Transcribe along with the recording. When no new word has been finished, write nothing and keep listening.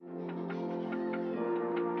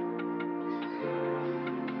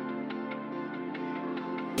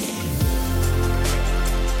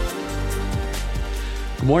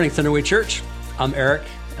morning, Thunderway Church. I'm Eric,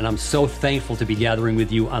 and I'm so thankful to be gathering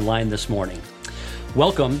with you online this morning.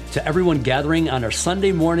 Welcome to everyone gathering on our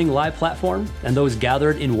Sunday morning live platform and those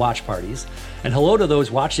gathered in watch parties. And hello to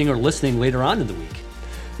those watching or listening later on in the week.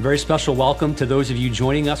 A very special welcome to those of you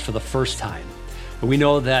joining us for the first time. We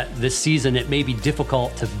know that this season it may be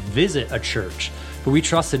difficult to visit a church, but we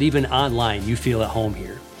trust that even online you feel at home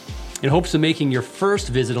here. In hopes of making your first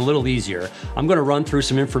visit a little easier, I'm going to run through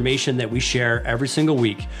some information that we share every single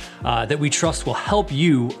week that we trust will help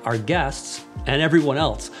you, our guests, and everyone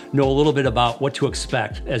else know a little bit about what to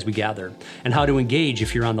expect as we gather and how to engage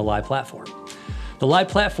if you're on the live platform. The live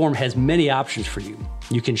platform has many options for you.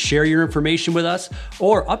 You can share your information with us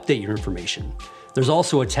or update your information. There's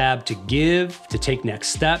also a tab to give, to take next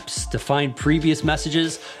steps, to find previous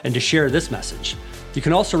messages, and to share this message. You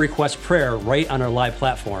can also request prayer right on our live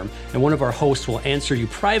platform, and one of our hosts will answer you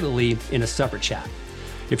privately in a separate chat.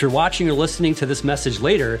 If you're watching or listening to this message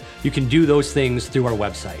later, you can do those things through our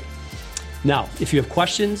website. Now, if you have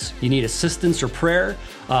questions, you need assistance or prayer,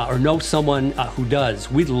 or know someone who does,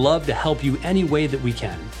 we'd love to help you any way that we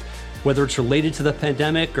can. Whether it's related to the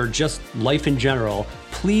pandemic or just life in general,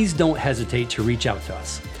 please don't hesitate to reach out to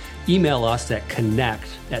us. Email us at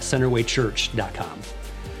connect@centerwaychurch.com.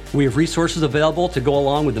 We have resources available to go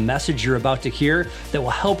along with the message you're about to hear that will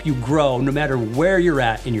help you grow no matter where you're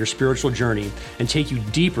at in your spiritual journey and take you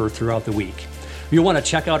deeper throughout the week. You'll want to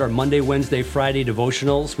check out our Monday, Wednesday, Friday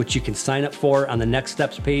devotionals, which you can sign up for on the Next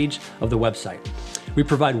Steps page of the website. We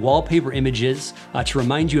provide wallpaper images to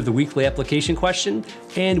remind you of the weekly application question,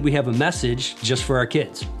 and we have a message just for our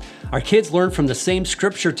kids. Our kids learn from the same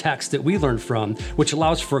scripture text that we learn from, which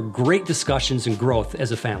allows for great discussions and growth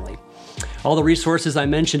as a family. All the resources I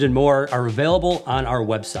mentioned and more are available on our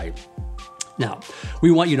website. Now,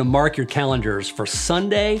 we want you to mark your calendars for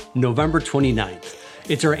Sunday, November 29th.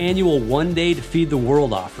 It's our annual One Day to Feed the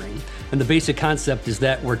World offering. And the basic concept is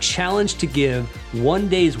that we're challenged to give one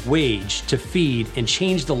day's wage to feed and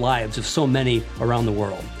change the lives of so many around the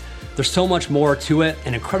world. There's so much more to it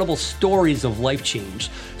and incredible stories of life change.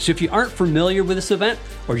 So if you aren't familiar with this event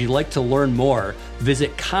or you'd like to learn more,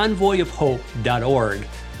 visit convoyofhope.org,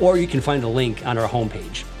 or you can find a link on our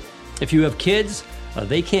homepage. If you have kids,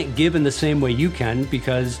 they can't give in the same way you can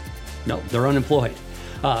because, they're unemployed.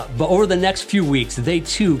 But over the next few weeks, they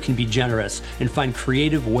too can be generous and find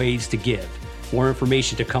creative ways to give. More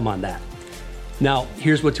information to come on that. Now,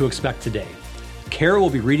 here's what to expect today. Kara will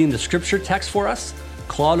be reading the scripture text for us.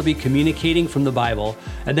 Claude will be communicating from the Bible,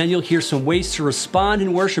 and then you'll hear some ways to respond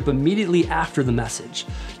in worship immediately after the message.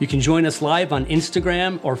 You can join us live on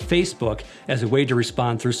Instagram or Facebook as a way to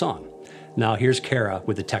respond through song. Now, here's Kara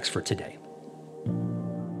with the text for today.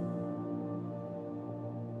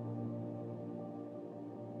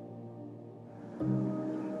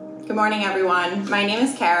 Good morning, everyone. My name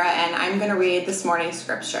is Kara, and I'm going to read this morning's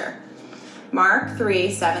scripture. Mark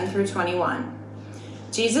 3:7-21.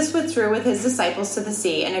 Jesus withdrew with his disciples to the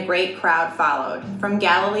sea, and a great crowd followed, from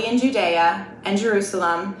Galilee and Judea and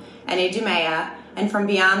Jerusalem and Idumea, and from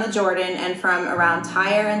beyond the Jordan and from around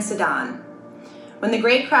Tyre and Sidon. When the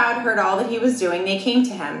great crowd heard all that he was doing, they came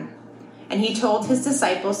to him, and he told his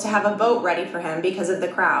disciples to have a boat ready for him because of the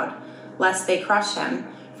crowd, lest they crush him,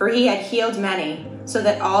 for he had healed many, so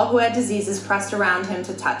that all who had diseases pressed around him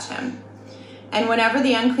to touch him. And whenever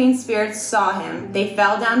the unclean spirits saw him, they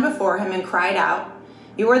fell down before him and cried out,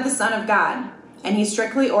 "You are the Son of God." And he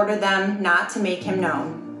strictly ordered them not to make him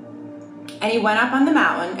known. And he went up on the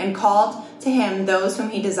mountain and called to him those whom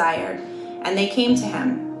he desired, and they came to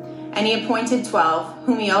him. And he appointed 12,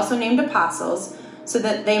 whom he also named apostles, so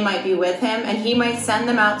that they might be with him, and he might send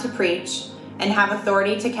them out to preach and have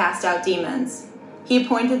authority to cast out demons. He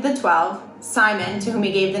appointed the 12, Simon, to whom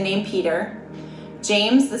he gave the name Peter,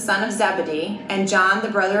 James the son of Zebedee, and John the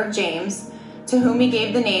brother of James, to whom he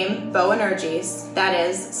gave the name Boanerges, that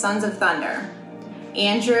is, sons of thunder,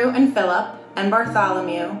 Andrew and Philip, and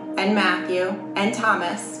Bartholomew, and Matthew, and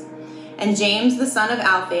Thomas, and James the son of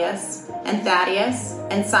Alphaeus, and Thaddeus,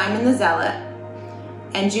 and Simon the Zealot,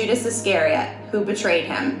 and Judas Iscariot, who betrayed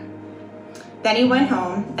him. Then he went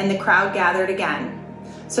home, and the crowd gathered again,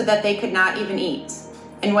 so that they could not even eat.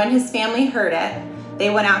 And when his family heard it,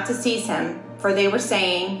 they went out to seize him, for they were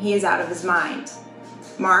saying, "He is out of his mind."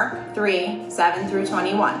 Mark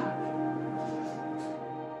 3:7-21.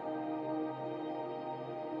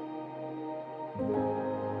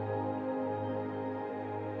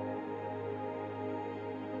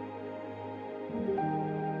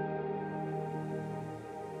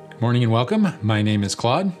 Morning and welcome. My name is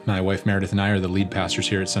Claude. My wife Meredith and I are the lead pastors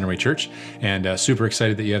here at Centerway Church, and super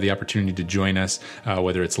excited that you have the opportunity to join us,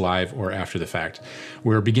 whether it's live or after the fact.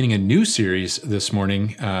 We're beginning a new series this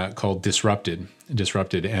morning called Disrupted,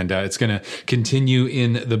 and it's going to continue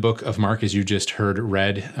in the book of Mark, as you just heard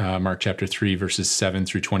read, Mark chapter 3, verses 7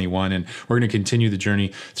 through 21, and we're going to continue the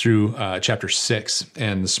journey through chapter 6,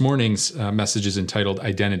 and this morning's message is entitled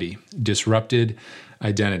Identity, Disrupted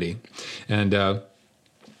Identity, and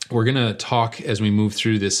we're going to talk as we move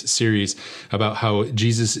through this series about how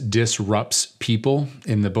Jesus disrupts people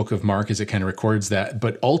in the book of Mark as it kind of records that,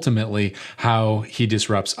 but ultimately how he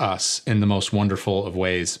disrupts us in the most wonderful of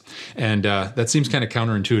ways. And that seems kind of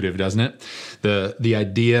counterintuitive, doesn't it? The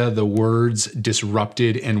idea, the words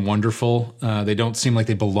disrupted and wonderful, they don't seem like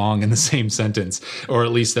they belong in the same sentence, or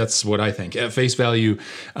at least that's what I think. At face value,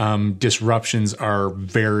 disruptions are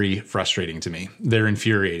very frustrating to me. They're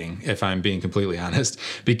infuriating, if I'm being completely honest,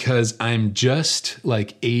 because I'm just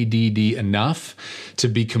like ADD enough to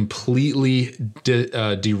be completely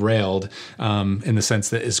derailed in the sense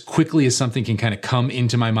that as quickly as something can kind of come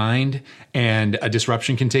into my mind and a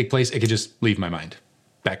disruption can take place, it could just leave my mind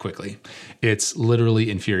that quickly. It's literally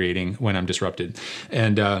infuriating when I'm disrupted.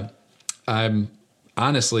 And I'm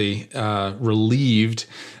honestly relieved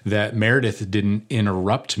that Meredith didn't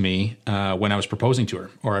interrupt me when I was proposing to her,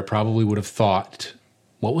 or I probably would have thought,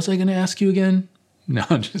 what was I going to ask you again? No,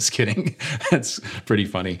 I'm just kidding. That's pretty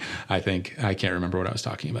funny, I think. I can't remember what I was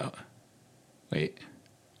talking about. Wait,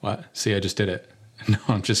 what? See, I just did it. No,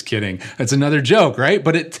 I'm just kidding. That's another joke, right?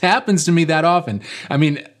 But it happens to me that often. I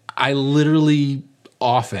mean, I literally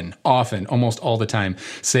often, almost all the time,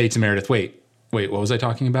 say to Meredith, wait, what was I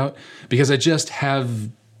talking about? Because I just have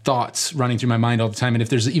thoughts running through my mind all the time. And if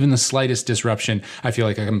there's even the slightest disruption, I feel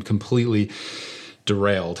like I'm completely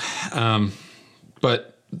derailed.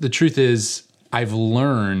 But the truth is, I've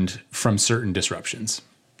learned from certain disruptions.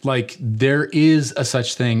 Like there is a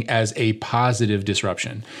such thing as a positive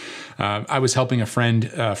disruption. I was helping a friend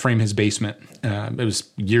frame his basement. It was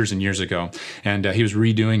years and years ago. And he was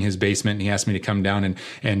redoing his basement. And he asked me to come down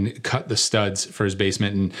and cut the studs for his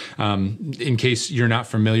basement. And in case you're not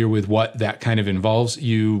familiar with what that kind of involves,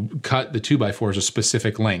 you cut the 2x4s a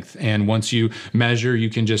specific length. And once you measure, you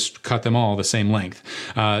can just cut them all the same length.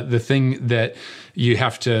 The thing that you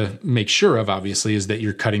have to make sure of, obviously, is that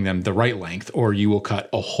you're cutting them the right length, or you will cut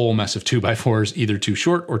a whole mess of 2x4s, either too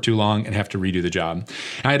short or too long, and have to redo the job.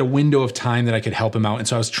 And I had a window of time that I could help him out, and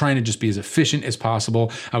so I was trying to just be as efficient as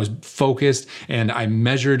possible. I was focused, and I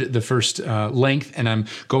measured the first length, and I'm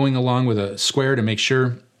going along with a square to make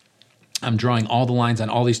sure I'm drawing all the lines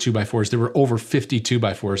on all these 2x4s. There were over 50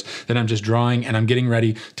 2x4s that I'm just drawing, and I'm getting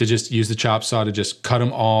ready to just use the chop saw to just cut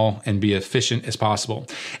them all and be efficient as possible.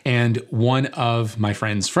 And one of my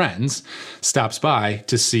friend's friends stops by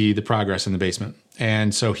to see the progress in the basement.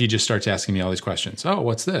 And so he just starts asking me all these questions. Oh,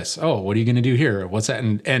 what's this? Oh, what are you going to do here? What's that?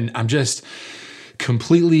 And I'm just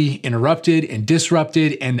completely interrupted and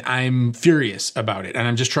disrupted, and I'm furious about it. And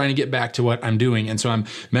I'm just trying to get back to what I'm doing. And so I'm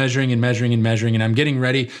measuring, and I'm getting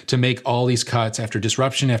ready to make all these cuts after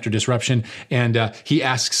disruption. And he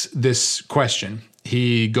asks this question.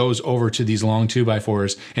 He goes over to these long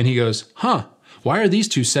 2x4s and he goes, why are these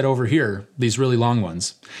two set over here, these really long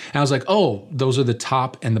ones? And I was like, oh, those are the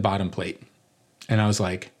top and the bottom plate. And I was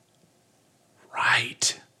like,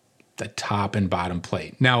 right. The top and bottom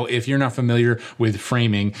plate. Now, if you're not familiar with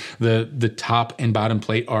framing, the top and bottom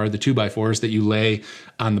plate are the 2x4s that you lay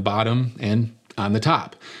on the bottom and on the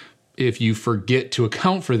top. If you forget to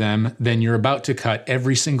account for them, then you're about to cut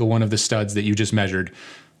every single one of the studs that you just measured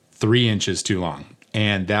 3 inches too long.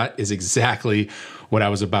 And that is exactly what I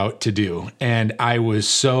was about to do. And I was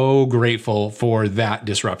so grateful for that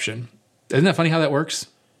disruption. Isn't that funny how that works?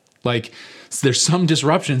 Like, there's some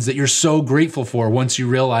disruptions that you're so grateful for once you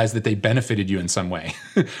realize that they benefited you in some way.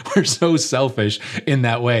 We're so selfish in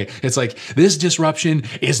that way. It's like, this disruption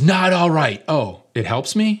is not all right. Oh, it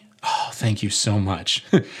helps me? Oh, thank you so much.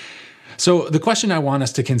 So the question I want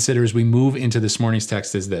us to consider as we move into this morning's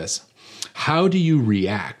text is this. How do you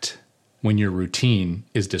react when your routine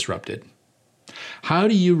is disrupted? How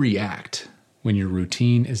do you react when your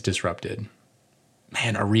routine is disrupted?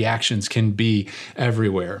 Man, our reactions can be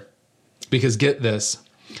everywhere. Because get this,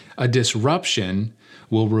 a disruption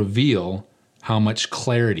will reveal how much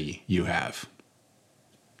clarity you have.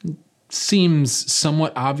 Seems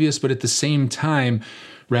somewhat obvious, but at the same time,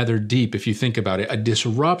 rather deep if you think about it. A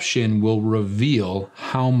disruption will reveal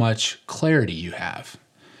how much clarity you have.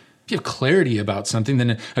 If you have clarity about something,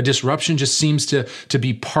 then a disruption just seems to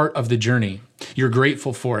be part of the journey. You're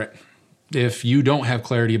grateful for it. If you don't have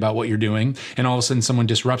clarity about what you're doing and all of a sudden someone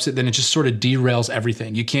disrupts it, then it just sort of derails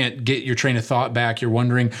everything. You can't get your train of thought back. You're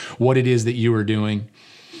wondering what it is that you are doing.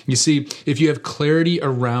 You see, if you have clarity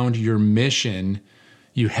around your mission,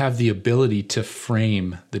 you have the ability to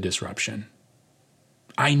frame the disruption.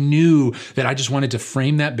 I knew that I just wanted to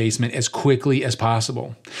frame that basement as quickly as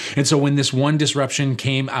possible. And so when this one disruption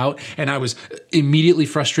came out and I was immediately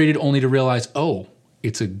frustrated only to realize, oh,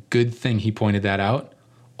 it's a good thing he pointed that out.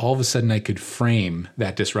 All of a sudden I could frame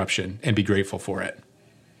that disruption and be grateful for it.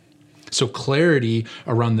 So clarity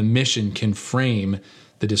around the mission can frame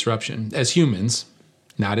the disruption. As humans,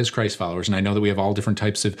 not as Christ followers, and I know that we have all different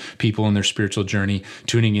types of people in their spiritual journey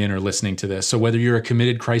tuning in or listening to this. So whether you're a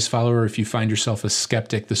committed Christ follower or if you find yourself a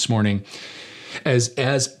skeptic this morning,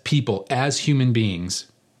 as people, as human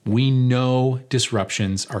beings, we know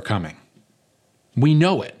disruptions are coming. We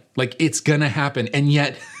know it. Like it's going to happen. And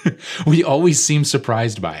yet we always seem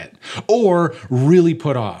surprised by it or really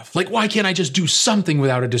put off. Like, why can't I just do something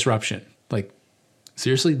without a disruption? Like,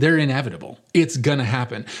 seriously, they're inevitable. It's going to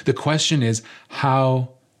happen. The question is, how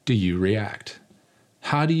do you react?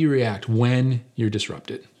 How do you react when you're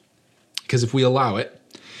disrupted? Because if we allow it,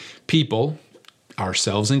 people,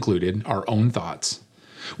 ourselves included, our own thoughts,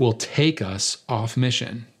 will take us off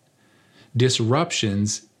mission.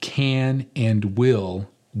 Disruptions can and will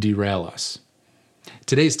derail us.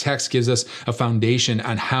 Today's text gives us a foundation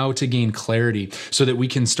on how to gain clarity so that we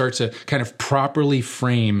can start to kind of properly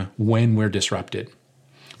frame when we're disrupted.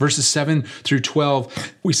 Verses 7 through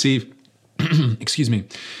 12, we see,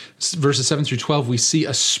 verses 7 through 12, we see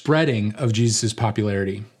a spreading of Jesus'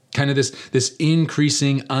 popularity, kind of this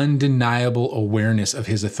increasing, undeniable awareness of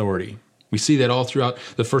his authority. We see that all throughout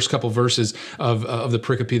the first couple verses of the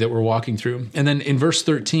pericope that we're walking through. And then in verse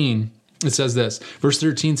 13, it says this. Verse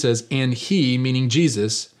 13 says, "And he," meaning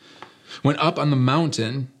Jesus, "went up on the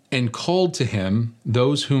mountain and called to him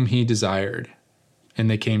those whom he desired.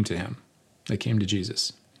 And they came to him." They came to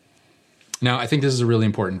Jesus. Now, I think this is a really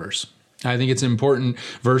important verse. I think it's an important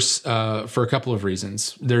verse for a couple of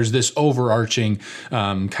reasons. There's this overarching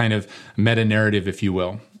kind of meta-narrative, if you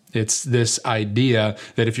will. It's this idea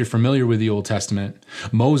that if you're familiar with the Old Testament,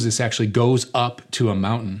 Moses actually goes up to a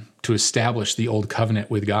mountain to establish the old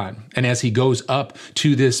covenant with God. And as he goes up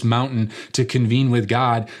to this mountain to convene with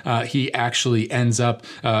God, he actually ends up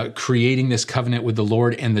creating this covenant with the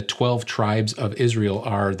Lord, and the 12 tribes of Israel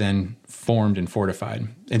are then formed and fortified.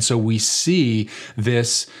 And so we see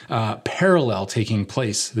this parallel taking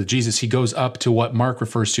place. That Jesus, he goes up to what Mark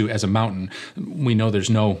refers to as a mountain. We know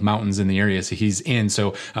there's no mountains in the areas he's in.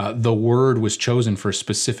 So the word was chosen for a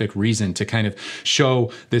specific reason to kind of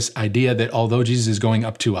show this idea that although Jesus is going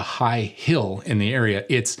up to a high hill in the area,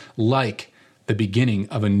 it's like the beginning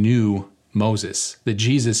of a new Moses, that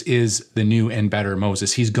Jesus is the new and better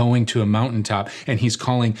Moses. He's going to a mountaintop and he's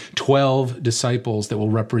calling 12 disciples that will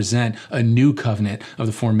represent a new covenant of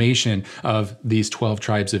the formation of these 12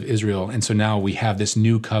 tribes of Israel. And so now we have this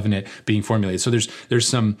new covenant being formulated. So there's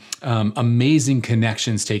some amazing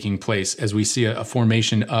connections taking place as we see a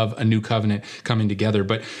formation of a new covenant coming together.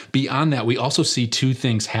 But beyond that, we also see two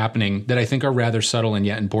things happening that I think are rather subtle and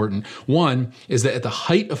yet important. One is that at the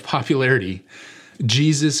height of popularity,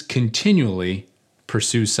 Jesus continually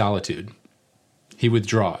pursues solitude. He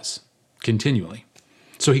withdraws continually.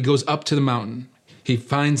 So he goes up to the mountain. He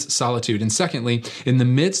finds solitude. And secondly, in the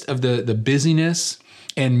midst of the busyness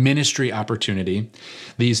and ministry opportunity,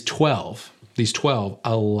 these 12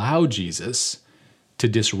 allow Jesus to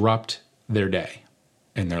disrupt their day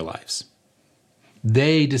and their lives.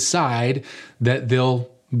 They decide that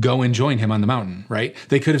they'll go and join him on the mountain, right?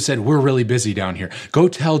 They could have said, "We're really busy down here. Go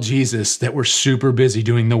tell Jesus that we're super busy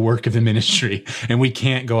doing the work of the ministry and we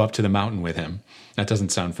can't go up to the mountain with him." That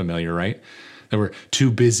doesn't sound familiar, right? That we're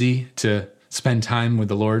too busy to spend time with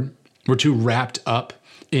the Lord. We're too wrapped up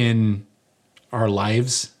in our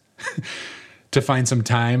lives to find some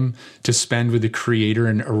time to spend with the creator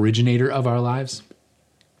and originator of our lives.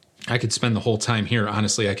 I could spend the whole time here,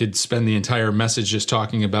 honestly. I could spend the entire message just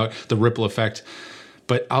talking about the ripple effect.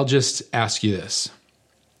 But I'll just ask you this.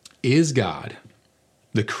 Is God,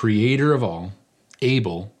 the creator of all,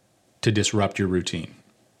 able to disrupt your routine?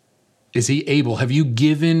 Is he able? Have you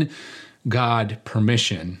given God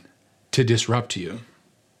permission to disrupt you?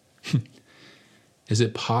 Is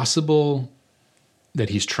it possible that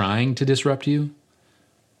he's trying to disrupt you?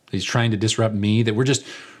 He's trying to disrupt me, that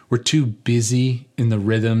we're too busy in the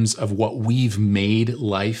rhythms of what we've made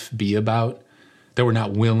life be about, that we're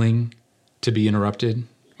not willing to be interrupted.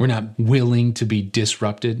 We're not willing to be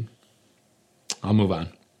disrupted. I'll move on.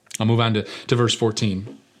 I'll move on to verse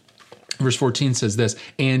 14. Verse 14 says this,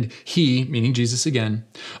 and he, meaning Jesus again,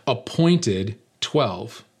 appointed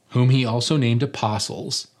 12, whom he also named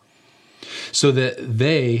apostles, so that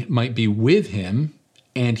they might be with him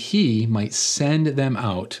and he might send them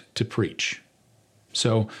out to preach.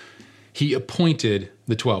 So he appointed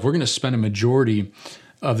the 12. We're going to spend a majority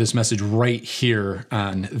of this message right here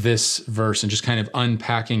on this verse and just kind of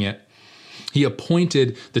unpacking it. He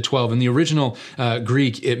appointed the 12. In the original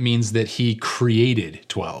Greek, it means that he created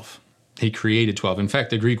 12. He created 12. In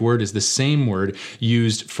fact, the Greek word is the same word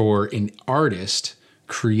used for an artist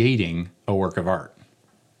creating a work of art.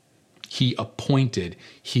 He appointed,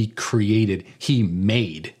 he created, he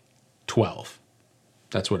made 12.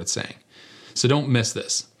 That's what it's saying. So don't miss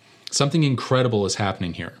this. Something incredible is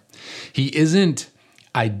happening here. He isn't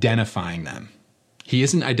identifying them. He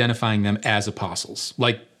isn't identifying them as apostles.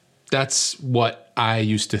 Like, that's what I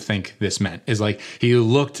used to think this meant, is like he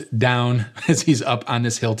looked down as he's up on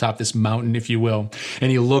this hilltop, this mountain, if you will, and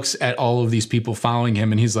he looks at all of these people following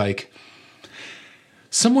him and he's like,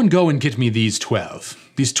 someone go and get me these 12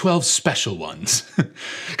 special ones,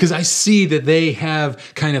 because I see that they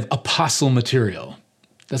have kind of apostle material.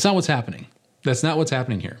 That's not what's happening. That's not what's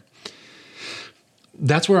happening here.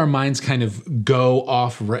 That's where our minds kind of go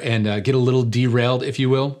off and get a little derailed, if you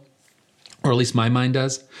will. Or at least my mind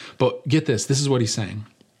does. But get this. This is what he's saying.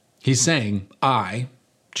 He's saying, I,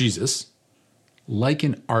 Jesus, like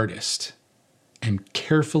an artist, am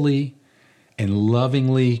carefully and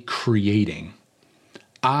lovingly creating.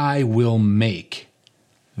 I will make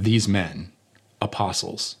these men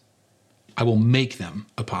apostles. I will make them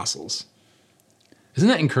apostles. Isn't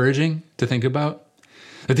that encouraging to think about?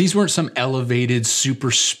 That these weren't some elevated, super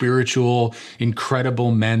spiritual,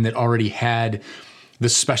 incredible men that already had the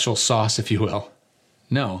special sauce, if you will.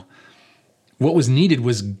 No. What was needed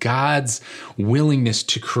was God's willingness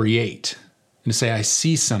to create and to say, I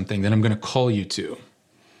see something that I'm going to call you to.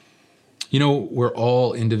 You know, we're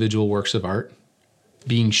all individual works of art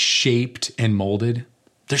being shaped and molded.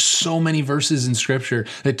 There's so many verses in Scripture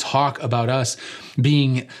that talk about us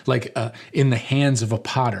being like in the hands of a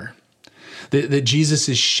potter. That Jesus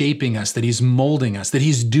is shaping us, that he's molding us, that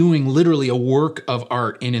he's doing literally a work of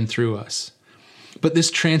art in and through us. But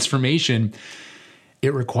this transformation,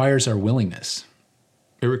 it requires our willingness.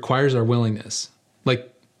 It requires our willingness.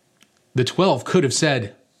 Like the 12 could have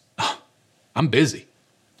said, oh, I'm busy.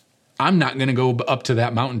 I'm not going to go up to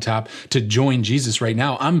that mountaintop to join Jesus right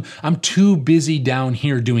now. I'm too busy down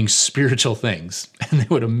here doing spiritual things. And they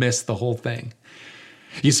would have missed the whole thing.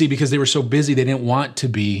 You see, because they were so busy, they didn't want to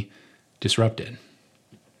be disrupted.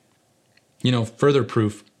 You know, further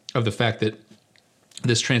proof of the fact that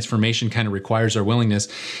this transformation kind of requires our willingness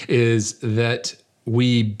is that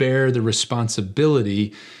we bear the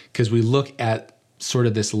responsibility, because we look at sort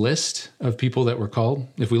of this list of people that were called.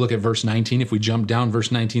 If we look at verse 19, if we jump down,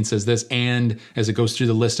 verse 19 says this, and as it goes through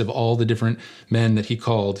the list of all the different men that he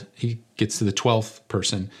called, he gets to the 12th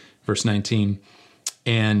person, verse 19,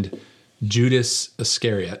 and Judas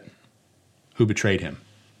Iscariot, who betrayed him.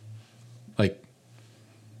 Like,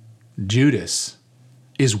 Judas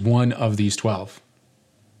is one of these 12.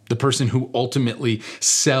 The person who ultimately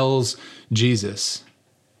sells Jesus,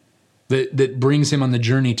 that brings him on the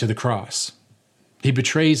journey to the cross. He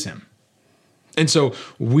betrays him. And so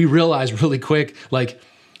we realize really quick, like,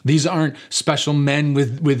 these aren't special men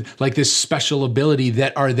with like this special ability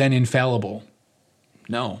that are then infallible.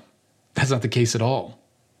 No, that's not the case at all.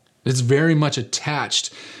 It's very much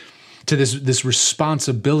attached to this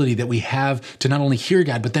responsibility that we have to not only hear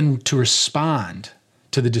God, but then to respond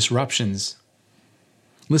to the disruptions.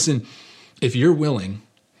 Listen, if you're willing,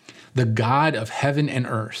 the God of heaven and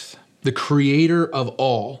earth, the creator of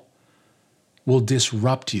all, will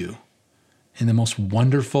disrupt you in the most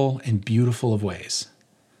wonderful and beautiful of ways.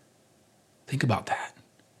 Think about that.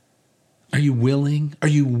 Are you willing? Are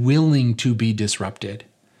you willing to be disrupted?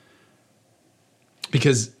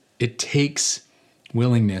 Because it takes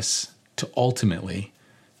willingness to ultimately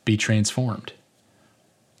be transformed.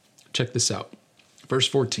 Check this out. Verse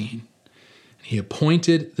 14. He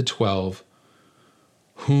appointed the 12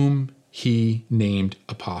 whom he named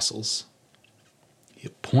apostles. He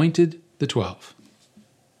appointed the 12,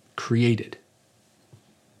 created,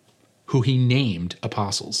 who he named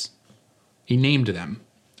apostles. He named them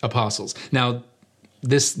apostles. Now,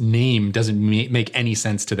 this name doesn't make any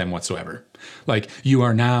sense to them whatsoever. Like, you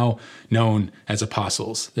are now known as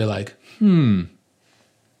apostles. They're like,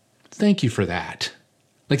 thank you for that.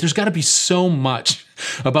 Like, there's got to be so much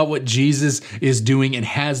about what Jesus is doing and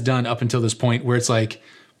has done up until this point where it's like,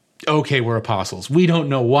 okay, we're apostles. We don't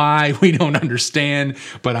know why, we don't understand,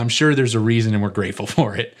 but I'm sure there's a reason and we're grateful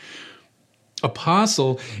for it.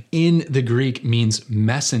 Apostle in the Greek means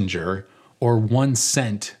messenger or one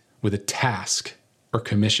sent with a task or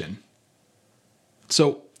commission.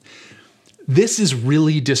 So this is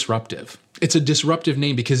really disruptive. It's a disruptive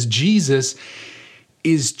name because Jesus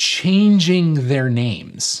is changing their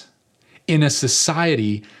names in a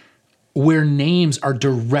society where names are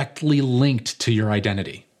directly linked to your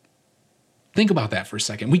identity. Think about that for a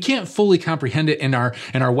second. We can't fully comprehend it in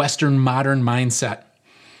our Western modern mindset.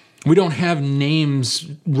 We don't have names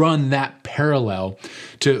run that parallel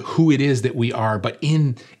to who it is that we are. But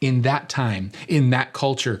in that time, in that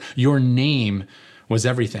culture, your name was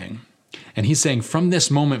everything. And he's saying from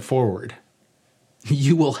this moment forward,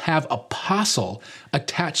 you will have apostle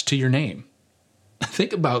attached to your name.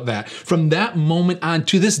 Think about that. From that moment on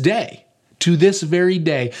to this day, to this very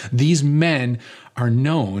day, these men are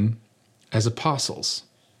known as apostles.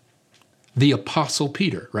 The Apostle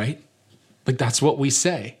Peter, right? Like that's what we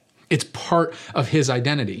say. It's part of his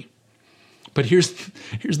identity. But here's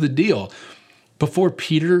the deal. Before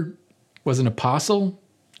Peter was an apostle,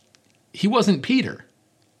 he wasn't Peter.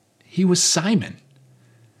 He was Simon.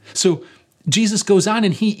 So Jesus goes on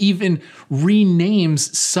and he even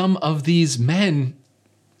renames some of these men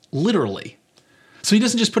literally. So he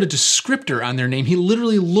doesn't just put a descriptor on their name. He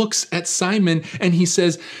literally looks at Simon and he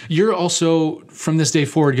says, you're also from this day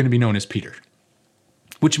forward going to be known as Peter,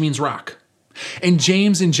 which means rock. And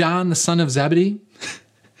James and John, the son of Zebedee,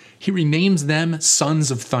 he renames them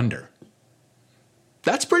sons of thunder.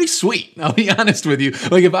 That's pretty sweet. I'll be honest with you.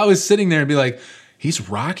 Like if I was sitting there and be like, he's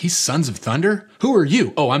rock, he's sons of thunder. Who are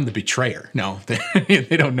you? Oh, I'm the betrayer. No, they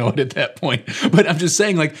don't know it at that point. But I'm just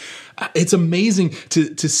saying like, it's amazing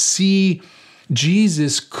to see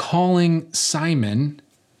Jesus calling Simon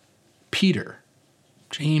Peter,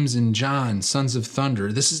 James and John, sons of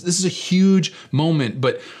thunder. This is a huge moment,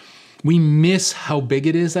 but we miss how big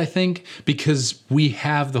it is, I think, because we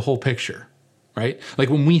have the whole picture, right? Like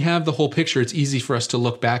when we have the whole picture, it's easy for us to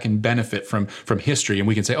look back and benefit from history. And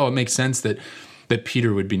we can say, oh, it makes sense that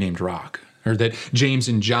Peter would be named Rock, or that James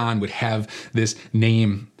and John would have this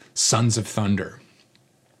name, Sons of Thunder.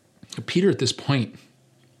 Peter at this point,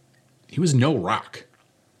 he was no rock.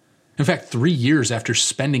 In fact, 3 years after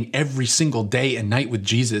spending every single day and night with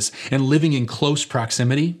Jesus and living in close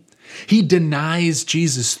proximity, he denies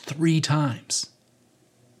Jesus 3 times.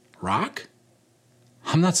 Rock?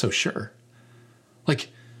 I'm not so sure. Like,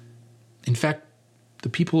 in fact, the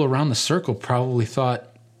people around the circle probably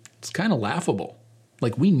thought it's kind of laughable.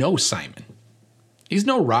 Like, we know Simon. He's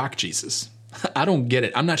no rock, Jesus. I don't get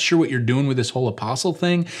it. I'm not sure what you're doing with this whole apostle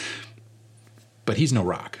thing, but he's no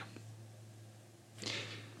rock.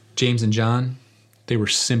 James and John, they were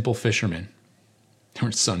simple fishermen. They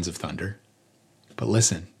weren't sons of thunder. But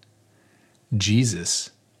listen,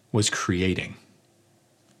 Jesus was creating.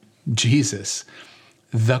 Jesus,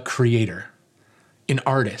 the creator, an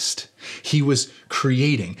artist. He was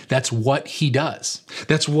creating. That's what he does.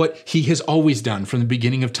 That's what he has always done from the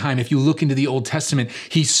beginning of time. If you look into the Old Testament,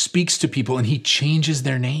 he speaks to people and he changes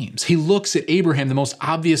their names. He looks at Abraham, the most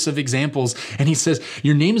obvious of examples, and he says,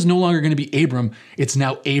 your name is no longer going to be Abram. It's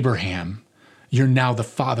now Abraham. You're now the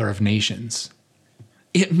father of nations.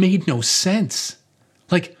 It made no sense.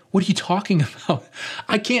 Like, what are you talking about?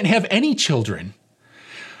 I can't have any children.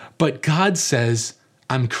 But God says,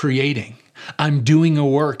 I'm creating. I'm doing a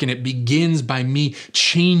work, and it begins by me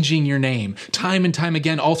changing your name. Time and time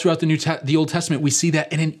again, all throughout the Old Testament, we see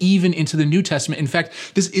that, and then even into the New Testament. In fact,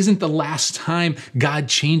 this isn't the last time God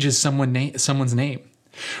changes someone's name.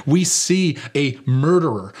 We see a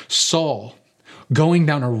murderer, Saul, going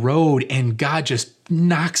down a road, and God just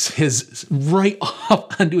knocks his right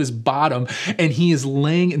off onto his bottom, and he is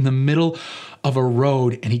laying in the middle of a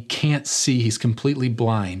road, and he can't see. He's completely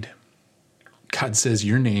blind. God says,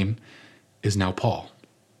 your name is now Paul.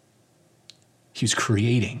 He's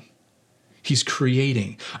creating. He's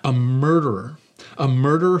creating a murderer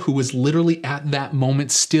who was literally at that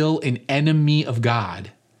moment still an enemy of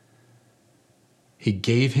God. He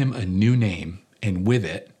gave him a new name, and with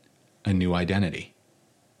it, a new identity.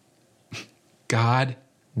 God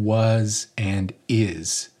was and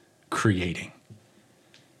is creating.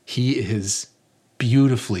 He is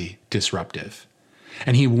beautifully disruptive.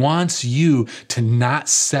 And he wants you to not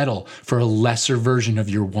settle for a lesser version of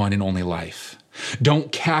your one and only life.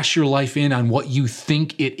 Don't cash your life in on what you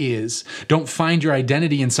think it is. Don't find your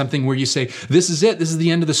identity in something where you say, this is it. This is the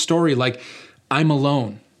end of the story. Like, I'm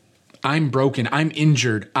alone. I'm broken. I'm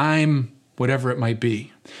injured. I'm whatever it might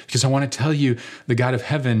be. Because I want to tell you, the God of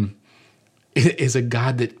heaven is a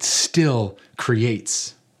God that still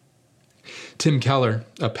creates. Tim Keller,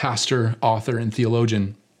 a pastor, author, and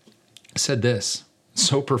theologian, said this,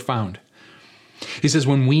 so profound. He says,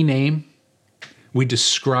 when we name, we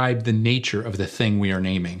describe the nature of the thing we are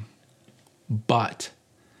naming. But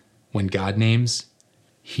when God names,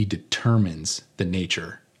 he determines the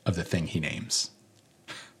nature of the thing he names.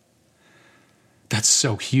 That's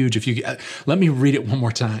so huge. Let me read it one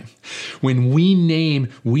more time. When we name,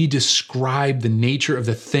 we describe the nature of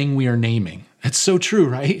the thing we are naming. That's so true,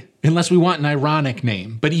 right? Unless we want an ironic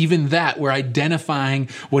name. But even that, we're identifying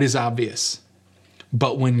what is obvious.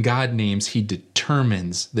 But when God names, he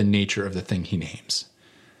determines the nature of the thing he names.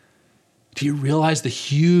 Do you realize the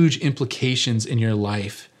huge implications in your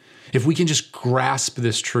life if we can just grasp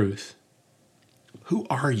this truth? Who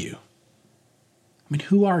are you? I mean,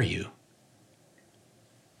 who are you?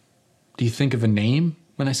 Do you think of a name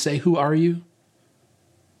when I say, who are you?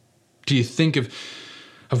 Do you think of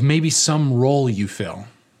maybe some role you fill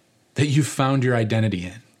that you found your identity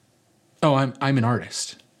in? Oh, I'm an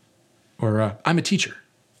artist. Or I'm a teacher.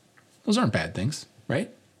 Those aren't bad things,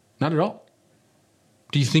 right? Not at all.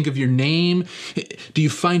 Do you think of your name? Do you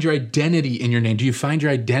find your identity in your name? Do you find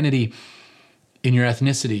your identity in your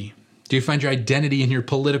ethnicity? Do you find your identity in your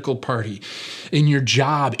political party, in your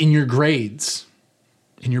job, in your grades,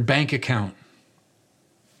 in your bank account?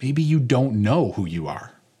 Maybe you don't know who you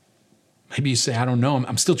are. Maybe you say, I don't know.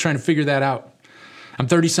 I'm still trying to figure that out. I'm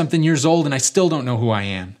 30-something years old and I still don't know who I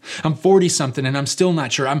am. I'm 40-something and I'm still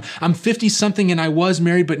not sure. I'm 50-something and I was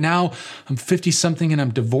married, but now I'm 50-something and I'm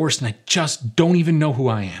divorced and I just don't even know who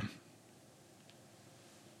I am.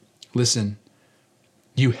 Listen,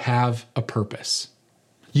 you have a purpose.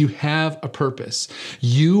 You have a purpose.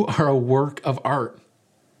 You are a work of art.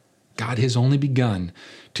 God has only begun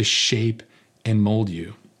to shape and mold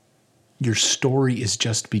you. Your story is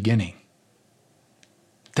just beginning.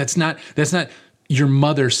 That's not your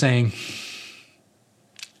mother saying,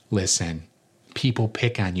 listen, people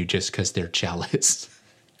pick on you just because they're jealous.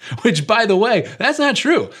 Which, by the way, that's not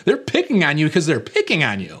true. They're picking on you because they're picking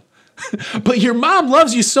on you. But your mom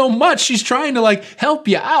loves you so much, she's trying to help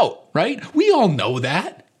you out, right? We all know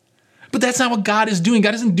that. But that's not what God is doing.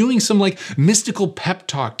 God isn't doing some mystical pep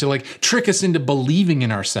talk to trick us into believing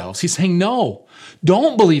in ourselves. He's saying, no,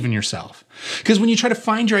 don't believe in yourself. Because when you try to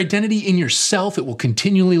find your identity in yourself, it will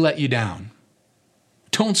continually let you down.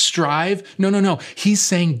 Don't strive. No. He's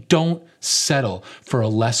saying don't settle for a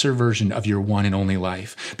lesser version of your one and only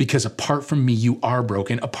life. Because apart from me, you are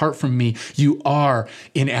broken. Apart from me, you are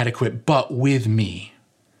inadequate. But with me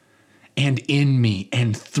and in me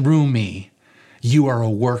and through me, you are a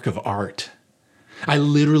work of art. I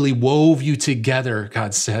literally wove you together,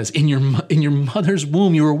 God says. In your mother's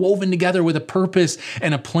womb, you were woven together with a purpose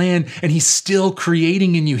and a plan, and he's still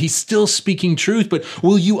creating in you. He's still speaking truth, but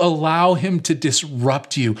will you allow him to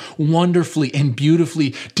disrupt you wonderfully and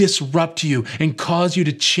beautifully, disrupt you and cause you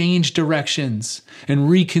to change directions and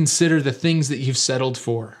reconsider the things that you've settled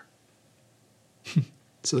for?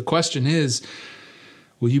 So the question is,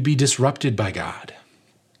 will you be disrupted by God?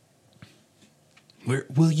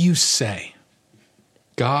 Will you say,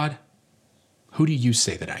 God, who do you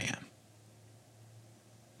say that I am?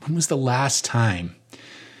 When was the last time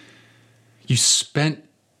you spent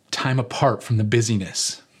time apart from the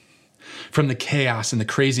busyness, from the chaos and the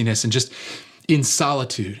craziness, and just in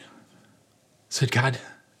solitude said, God,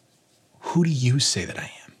 who do you say that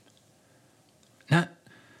I am? Not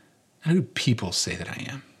who do people say that I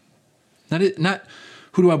am? Not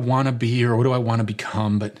who do I want to be or what do I want to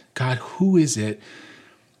become, but God, who is it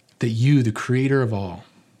that you, the creator of all,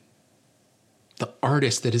 the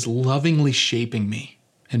artist that is lovingly shaping me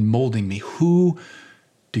and molding me, who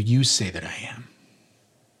do you say that I am?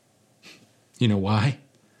 You know why?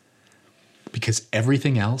 Because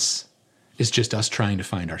everything else is just us trying to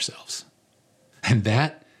find ourselves. And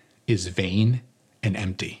that is vain and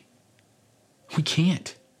empty. We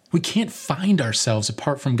can't find ourselves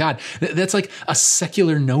apart from God. That's like a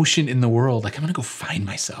secular notion in the world. I'm going to go find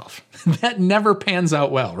myself. That never pans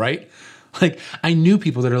out well, right? I knew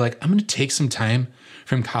people that are I'm going to take some time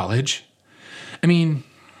from college. I mean,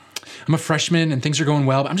 I'm a freshman and things are going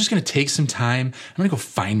well, but I'm just going to take some time. I'm going to go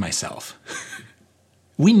find myself.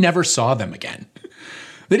 We never saw them again.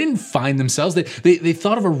 They didn't find themselves. They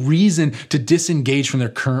thought of a reason to disengage from their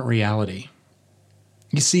current reality.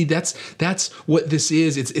 You see, that's what this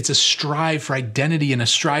is. It's a strive for identity and a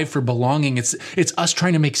strive for belonging. It's us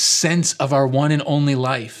trying to make sense of our one and only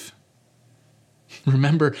life.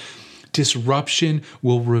 Remember, disruption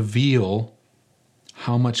will reveal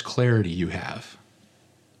how much clarity you have.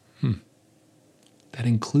 That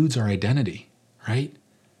includes our identity, right?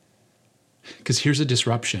 Because here's a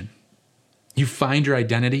disruption. You find your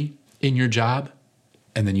identity in your job,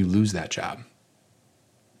 and then you lose that job.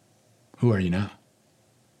 Who are you now?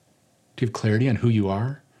 Do you have clarity on who you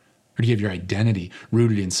are? Or do you have your identity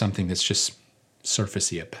rooted in something that's just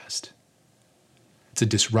surfacey at best? It's a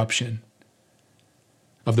disruption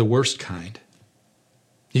of the worst kind.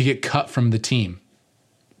 You get cut from the team.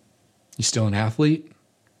 You still an athlete?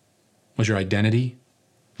 Was your identity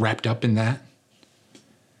wrapped up in that?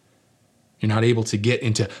 You're not able to get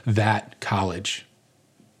into that college.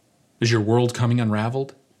 Is your world coming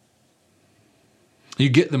unraveled? You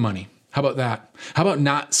get the money. How about that? How about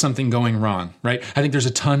not something going wrong, right? I think there's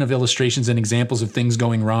a ton of illustrations and examples of things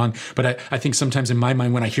going wrong, but I think sometimes in my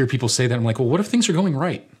mind when I hear people say that, I'm like, well, what if things are going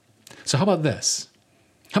right? So how about this?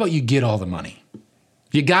 How about you get all the money?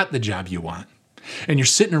 You got the job you want, and you're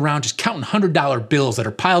sitting around just counting $100 bills that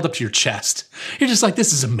are piled up to your chest. You're just like,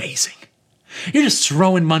 this is amazing. You're just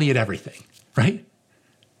throwing money at everything, right?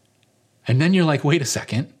 And then you're like, wait a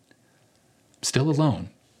second, I'm still alone.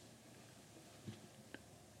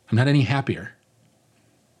 I'm not any happier.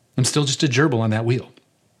 I'm still just a gerbil on that wheel.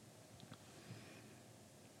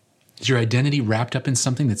 Is your identity wrapped up in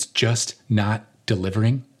something that's just not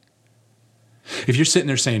delivering? If you're sitting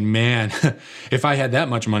there saying, man, if I had that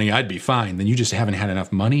much money, I'd be fine, then you just haven't had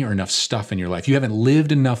enough money or enough stuff in your life. You haven't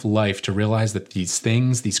lived enough life to realize that these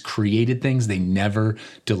things, these created things, they never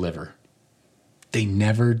deliver. They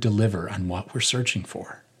never deliver on what we're searching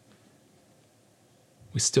for.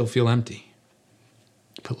 We still feel empty.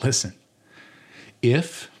 But listen,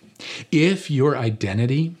 if your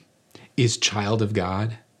identity is child of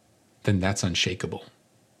God, then that's unshakable.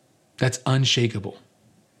 That's unshakable.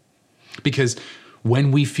 Because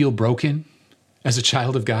when we feel broken as a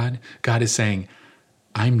child of God, God is saying,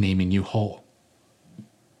 I'm naming you whole.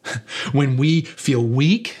 When we feel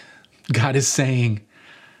weak, God is saying,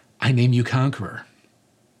 I name you conqueror.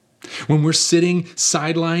 When we're sitting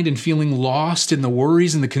sidelined and feeling lost in the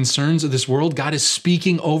worries and the concerns of this world, God is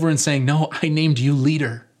speaking over and saying, no, I named you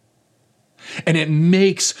leader. And it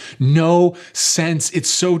makes no sense. It's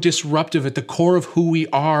so disruptive at the core of who we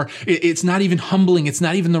are. It's not even humbling. It's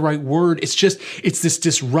not even the right word. It's this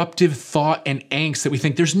disruptive thought and angst that we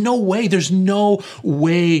think there's no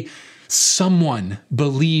way someone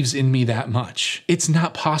believes in me that much. It's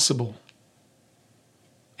not possible.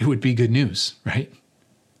 It would be good news, right?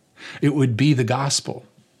 It would be the gospel.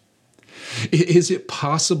 Is it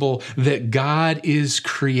possible that God is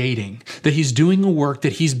creating, that he's doing a work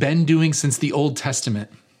that he's been doing since the Old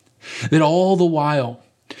Testament, that all the while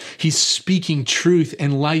he's speaking truth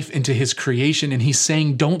and life into his creation, and he's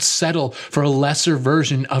saying, don't settle for a lesser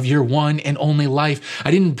version of your one and only life.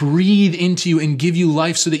 I didn't breathe into you and give you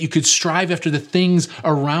life so that you could strive after the things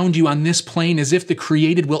around you on this plane as if the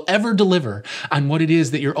created will ever deliver on what it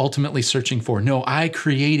is that you're ultimately searching for. No, I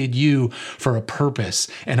created you for a purpose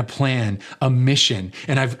and a plan, a mission,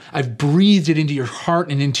 and I've breathed it into your heart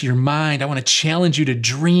and into your mind. I want to challenge you to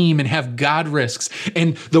dream and have God risks,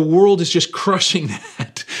 and the world is just crushing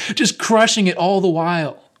that. Just crushing it all the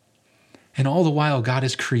while. And all the while, God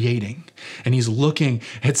is creating. And he's looking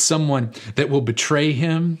at someone that will betray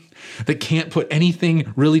him, that can't put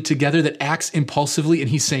anything really together, that acts impulsively. And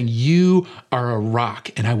he's saying, you are a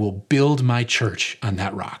rock, and I will build my church on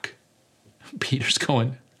that rock. Peter's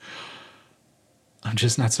going, I'm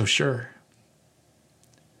just not so sure.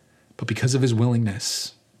 But because of his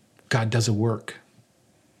willingness, God does a work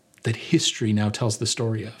that history now tells the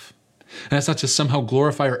story of. And that's not to somehow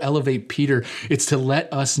glorify or elevate Peter. It's to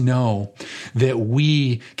let us know that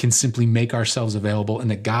we can simply make ourselves available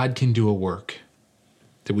and that God can do a work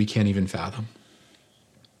that we can't even fathom.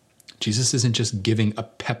 Jesus isn't just giving a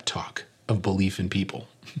pep talk of belief in people.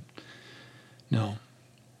 No.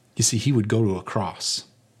 You see, he would go to a cross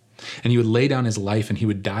and he would lay down his life and he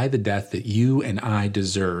would die the death that you and I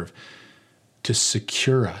deserve to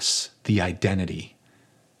secure us the identity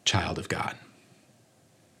child of God.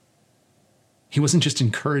 He wasn't just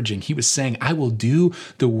encouraging. He was saying, I will do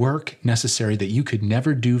the work necessary that you could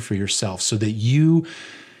never do for yourself so that you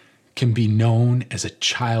can be known as a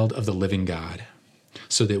child of the living God,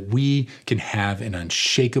 so that we can have an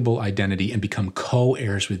unshakable identity and become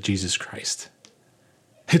co-heirs with Jesus Christ.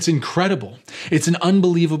 It's incredible. It's an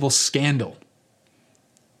unbelievable scandal.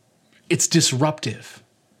 It's disruptive.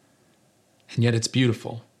 And yet it's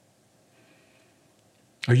beautiful.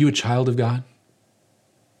 Are you a child of God?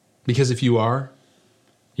 Because if you are,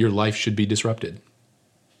 your life should be disrupted.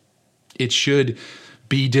 It should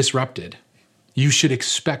be disrupted. You should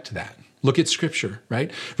expect that. Look at Scripture,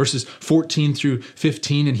 right? Verses 14 through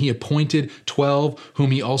 15, and he appointed 12,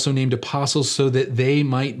 whom he also named apostles, so that they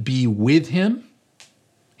might be with him.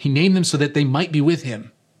 He named them so that they might be with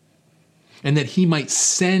him, and that he might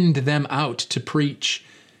send them out to preach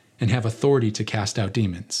and have authority to cast out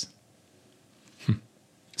demons.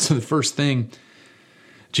 It's So the first thing,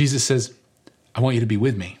 Jesus says, I want you to be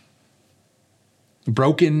with me.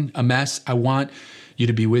 Broken, a mess, I want you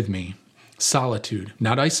to be with me. Solitude,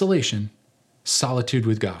 not isolation, solitude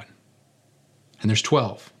with God. And there's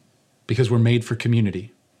 12, because we're made for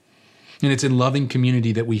community. And it's in loving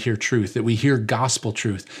community that we hear truth, that we hear gospel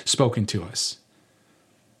truth spoken to us.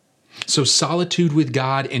 So solitude with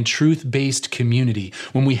God and truth-based community,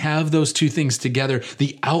 when we have those two things together,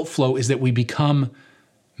 the outflow is that we become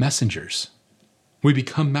messengers. We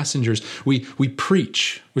become messengers. We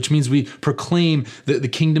preach, which means we proclaim the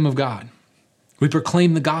kingdom of God. We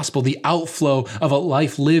proclaim the gospel, the outflow of a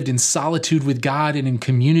life lived in solitude with God and in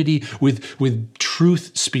community with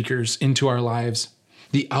truth speakers into our lives.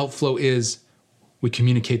 The outflow is we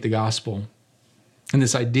communicate the gospel. And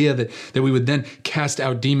this idea that we would then cast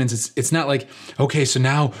out demons, it's not like, okay, so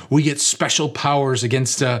now we get special powers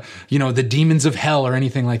against the demons of hell or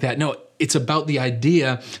anything like that. No, it's about the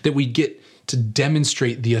idea that we get to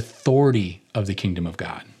demonstrate the authority of the kingdom of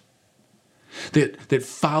God. That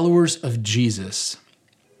followers of Jesus,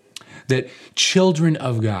 that children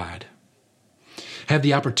of God, have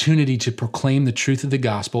the opportunity to proclaim the truth of the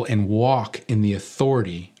gospel and walk in the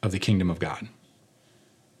authority of the kingdom of God.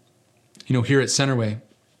 Here at Centerway,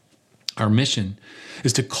 our mission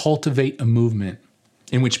is to cultivate a movement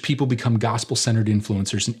in which people become gospel-centered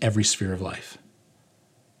influencers in every sphere of life.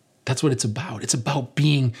 That's what it's about. It's about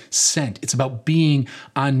being sent. It's about being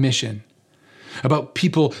on mission. About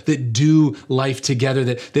people that do life together,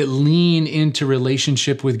 that lean into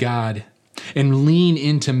relationship with God and lean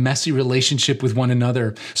into messy relationship with one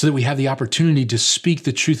another so that we have the opportunity to speak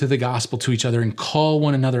the truth of the gospel to each other and call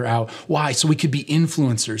one another out. Why? So we could be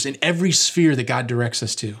influencers in every sphere that God directs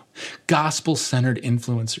us to. Gospel-centered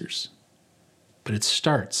influencers. But it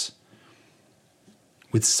starts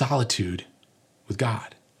with solitude with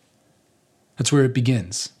God. That's where it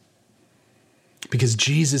begins. Because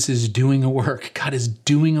Jesus is doing a work. God is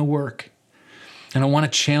doing a work. And I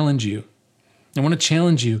want to challenge you. I want to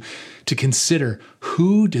challenge you to consider,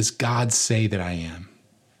 who does God say that I am?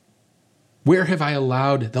 Where have I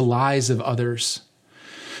allowed the lies of others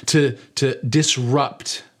to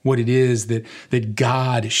disrupt what it is that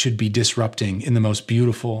God should be disrupting in the most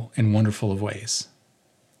beautiful and wonderful of ways?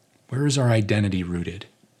 Where is our identity rooted?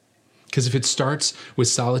 Because if it starts with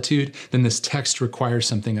solitude, then this text requires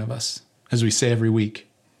something of us, as we say every week.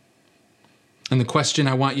 And the question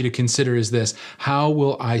I want you to consider is this: how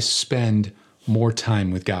will I spend more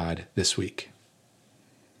time with God this week?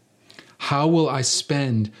 How will I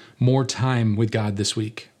spend more time with God this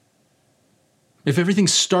week? If everything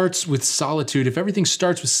starts with solitude,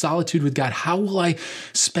 with God, how will I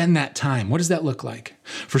spend that time? What does that look like?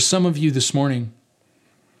 For some of you this morning,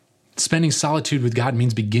 spending solitude with God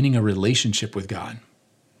means beginning a relationship with God,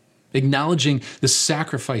 acknowledging the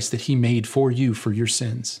sacrifice that he made for you for your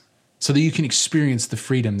sins so that you can experience the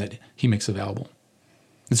freedom that he makes available.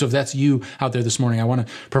 And so if that's you out there this morning, I want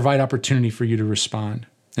to provide opportunity for you to respond.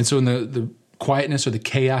 And so in the quietness or the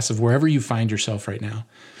chaos of wherever you find yourself right now,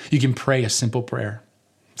 you can pray a simple prayer,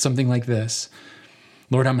 something like this: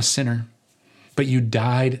 Lord, I'm a sinner, but you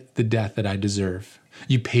died the death that I deserve.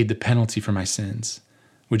 You paid the penalty for my sins.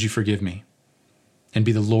 Would you forgive me and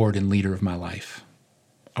be the Lord and leader of my life?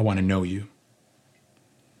 I want to know you.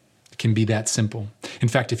 It can be that simple. In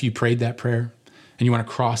fact, if you prayed that prayer and you want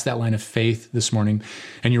to cross that line of faith this morning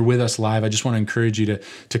and you're with us live, I just want to encourage you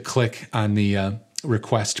to click on the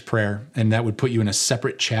request prayer, and that would put you in a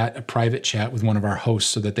separate chat, a private chat with one of our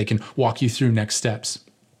hosts so that they can walk you through next steps.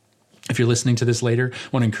 If you're listening to this later, I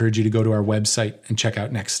want to encourage you to go to our website and check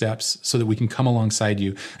out next steps so that we can come alongside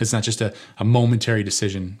you. It's not just a momentary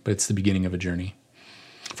decision, but it's the beginning of a journey.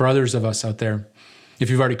 For others of us out there, if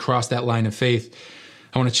you've already crossed that line of faith,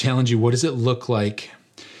 I want to challenge you. What does it look like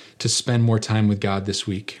to spend more time with God this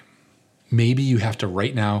week? Maybe you have to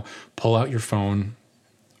right now pull out your phone,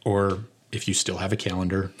 or if you still have a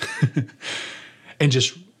calendar, and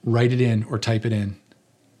just write it in or type it in.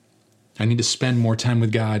 I need to spend more time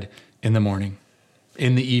with God in the morning,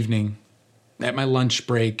 in the evening, at my lunch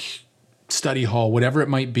break, study hall, whatever it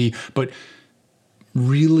might be, but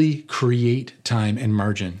really create time and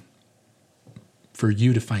margin for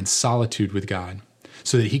you to find solitude with God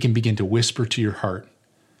so that he can begin to whisper to your heart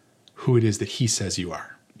who it is that he says you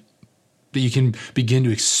are. That you can begin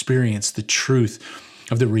to experience the truth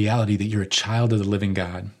of the reality that you're a child of the living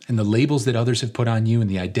God, and the labels that others have put on you and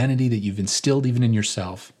the identity that you've instilled even in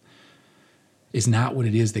yourself is not what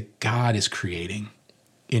it is that God is creating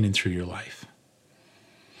in and through your life.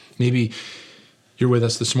 Maybe you're with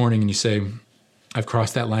us this morning and you say, I've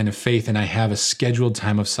crossed that line of faith and I have a scheduled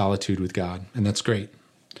time of solitude with God, and that's great.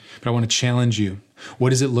 But I want to challenge you.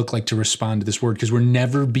 What does it look like to respond to this word? Because we're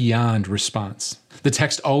never beyond response. The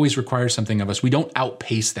text always requires something of us. We don't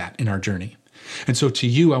outpace that in our journey. And so to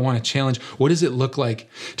you, I want to challenge, what does it look like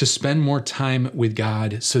to spend more time with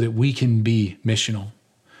God so that we can be missional?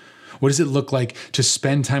 What does it look like to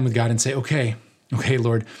spend time with God and say, okay,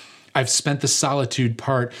 Lord, I've spent the solitude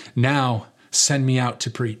part. Now send me out to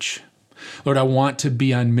preach. Lord, I want to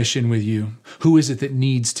be on mission with you. Who is it that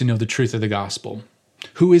needs to know the truth of the gospel?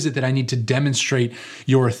 Who is it that I need to demonstrate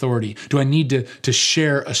your authority? Do I need to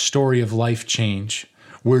share a story of life change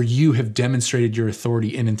where you have demonstrated your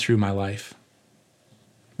authority in and through my life?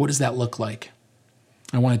 What does that look like?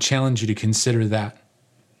 I want to challenge you to consider that.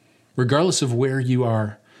 Regardless of where you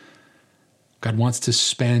are, God wants to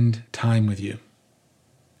spend time with you.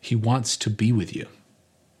 He wants to be with you.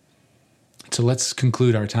 So let's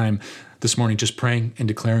conclude our time this morning just praying and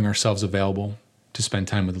declaring ourselves available to spend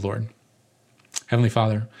time with the Lord. Heavenly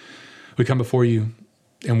Father, we come before you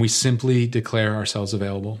and we simply declare ourselves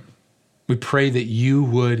available. We pray that you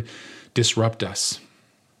would disrupt us,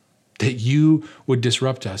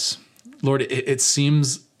 Lord, it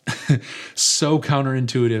seems so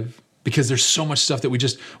counterintuitive because there's so much stuff that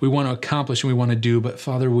we want to accomplish and we want to do. But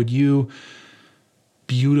Father, would you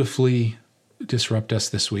beautifully disrupt us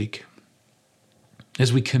this week?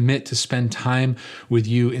 As we commit to spend time with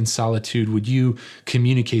you in solitude, would you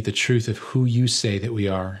communicate the truth of who you say that we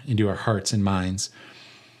are into our hearts and minds?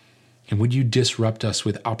 And would you disrupt us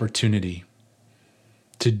with opportunity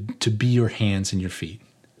to be your hands and your feet,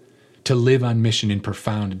 to live on mission in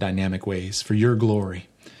profound and dynamic ways for your glory,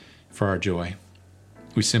 for our joy?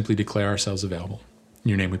 We simply declare ourselves available. In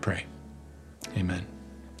your name we pray. Amen.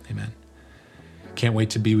 Amen. Can't wait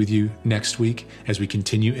to be with you next week as we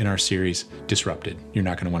continue in our series, Disrupted. You're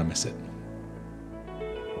not going to want to miss it.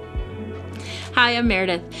 Hi, I'm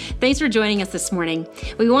Meredith. Thanks for joining us this morning.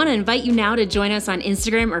 We want to invite you now to join us on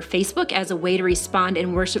Instagram or Facebook as a way to respond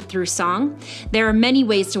and worship through song. There are many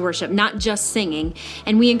ways to worship, not just singing,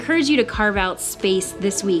 and we encourage you to carve out space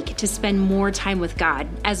this week to spend more time with God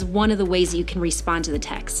as one of the ways you can respond to the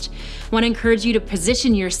text. I want to encourage you to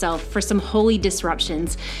position yourself for some holy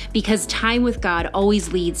disruptions because time with God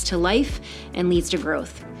always leads to life and leads to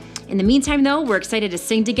growth. In the meantime, though, we're excited to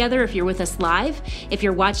sing together if you're with us live. If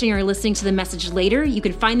you're watching or listening to the message later, you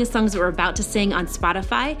can find the songs that we're about to sing on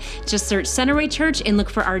Spotify. Just search Centerway Church and look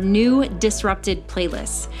for our new Disrupted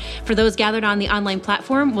playlist. For those gathered on the online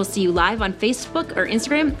platform, we'll see you live on Facebook or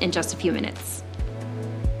Instagram in just a few minutes.